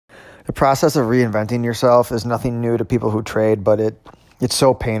process of reinventing yourself is nothing new to people who trade, but it's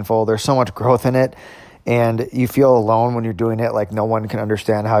so painful. There's so much growth in it, and you feel alone when you're doing it. Like no one can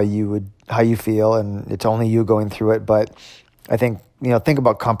understand how you feel, and it's only you going through it. But I think, think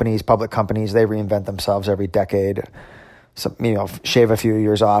about companies, public companies, they reinvent themselves every decade. So, shave a few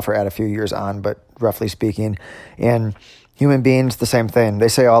years off or add a few years on, but roughly speaking. And human beings, the same thing. They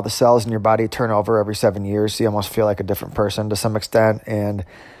say all the cells in your body turn over every 7 years, so you almost feel like a different person to some extent. And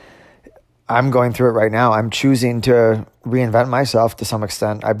I'm going through it right now. I'm choosing to reinvent myself to some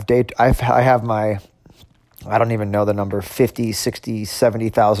extent. I have my, I don't even know the number, 50, 60,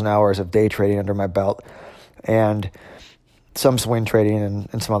 70,000 hours of day trading under my belt, and some swing trading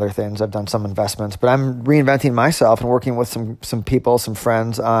and some other things. I've done some investments, but I'm reinventing myself and working with some people, some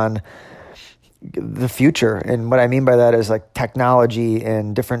friends on the future. And what I mean by that is like technology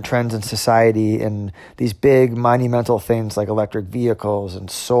and different trends in society and these big monumental things like electric vehicles and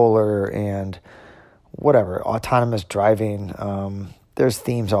solar and whatever, autonomous driving. There's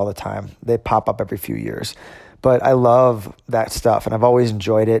themes all the time. They pop up every few years. But I love that stuff, and I've always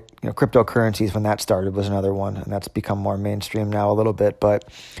enjoyed it. Cryptocurrencies, when that started, was another one, and that's become more mainstream now a little bit.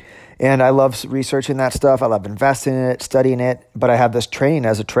 And I love researching that stuff. I love investing in it, studying it, but I have this training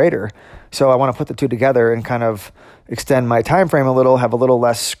as a trader. So I want to put the two together and kind of extend my time frame a little, have a little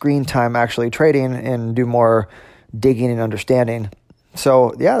less screen time actually trading, and do more digging and understanding.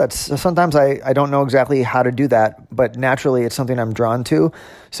 So yeah, that's sometimes I don't know exactly how to do that, but naturally it's something I'm drawn to.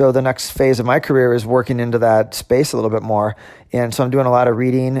 So the next phase of my career is working into that space a little bit more. And so I'm doing a lot of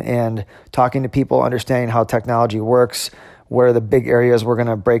reading and talking to people, understanding how technology works, where are the big areas we're going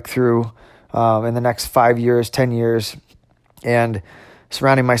to break through in the next 5 years, 10 years, and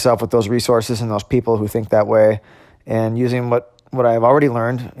surrounding myself with those resources and those people who think that way, and using what I've already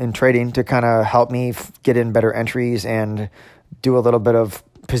learned in trading to kind of help me get in better entries and do a little bit of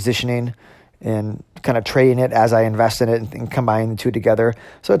positioning and kind of trading it as I invest in it and combine the two together.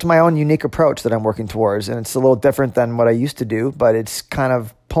 So it's my own unique approach that I'm working towards. And it's a little different than what I used to do, but it's kind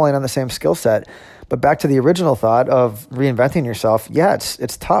of pulling on the same skill set. But back to the original thought of reinventing yourself, yeah,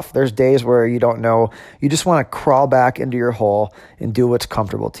 it's tough. There's days where you don't know. You just want to crawl back into your hole and do what's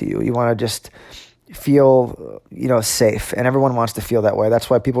comfortable to you. You want to just feel, safe. And everyone wants to feel that way. That's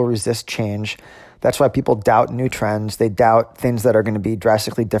why people resist change. That's why people doubt new trends. They doubt things that are going to be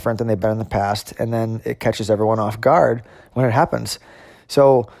drastically different than they've been in the past. And then it catches everyone off guard when it happens.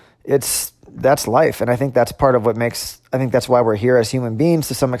 So that's life. And I think that's part of I think that's why we're here as human beings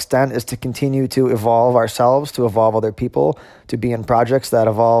to some extent, is to continue to evolve ourselves, to evolve other people, to be in projects that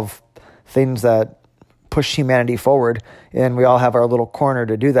evolve things that push humanity forward. And we all have our little corner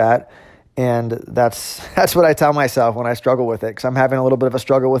to do that. And that's what I tell myself when I struggle with it, because I'm having a little bit of a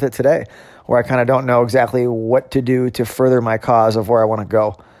struggle with it today, where I kind of don't know exactly what to do to further my cause of where I want to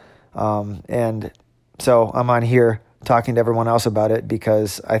go. And so I'm on here talking to everyone else about it,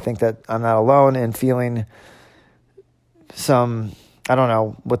 because I think that I'm not alone in feeling some, I don't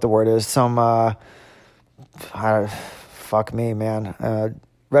know what the word is, some, fuck me, man,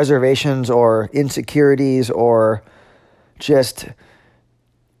 reservations or insecurities or just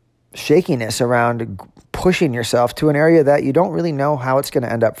shakiness around pushing yourself to an area that you don't really know how it's going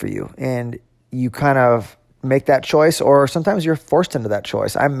to end up for you. And you kind of make that choice, or sometimes you're forced into that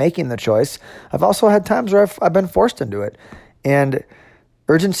choice. I'm making the choice. I've also had times where I've been forced into it. And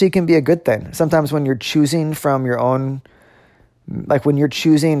urgency can be a good thing. Sometimes when you're choosing from your own, like when you're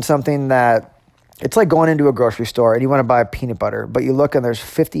choosing something that, it's like going into a grocery store and you want to buy peanut butter, but you look and there's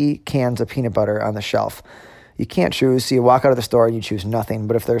 50 cans of peanut butter on the shelf. You can't choose, so you walk out of the store and you choose nothing.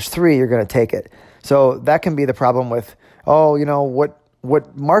 But if there's 3, you're going to take it. So that can be the problem with,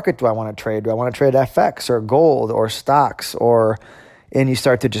 what market do I want to trade? Do I want to trade FX or gold or stocks? And you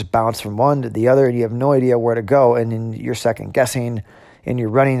start to just bounce from one to the other, and you have no idea where to go. And then you're second guessing, and you're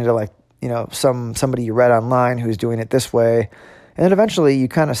running into somebody you read online who's doing it this way. And then eventually you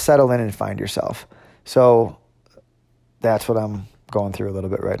kind of settle in and find yourself. So that's what I'm going through a little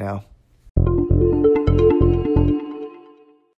bit right now.